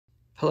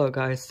Hello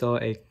guys, so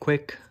a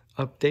quick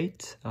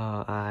update.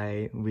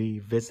 I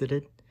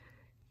revisited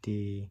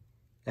the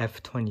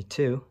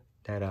f-22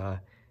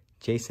 that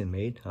Jayson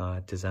made,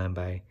 designed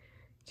by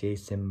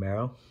Jayson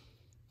Merrill.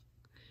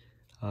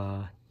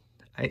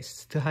 I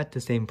still had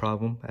the same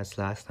problem as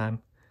last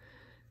time,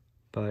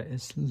 but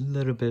it's a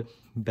little bit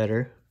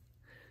better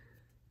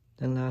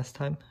than last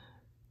time.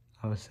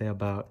 I would say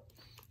about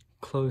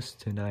close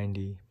to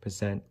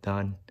 90%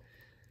 done.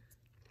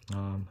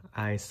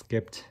 I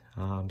skipped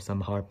some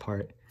hard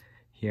part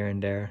here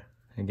and there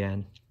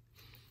again,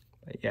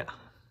 but yeah,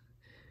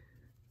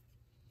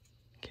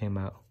 came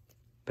out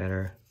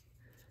better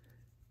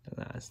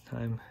than last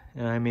time.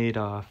 And I made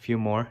a few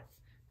more,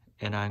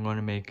 and I'm going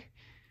to make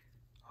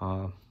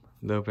a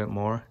little bit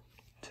more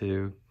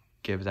to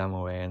give them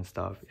away and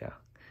stuff. Yeah,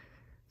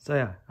 so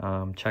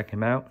yeah, check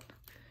him out.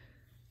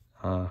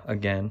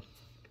 Again,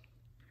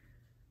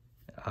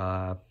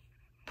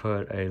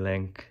 put a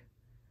link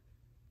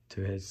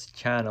to his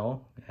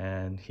channel,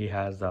 and he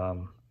has I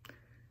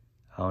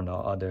don't know,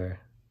 other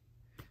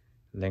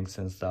links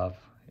and stuff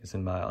is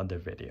in my other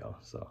video,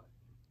 so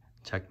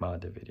check my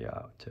other video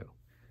out too.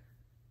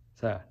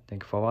 So yeah,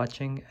 thank you for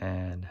watching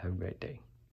and have a great day.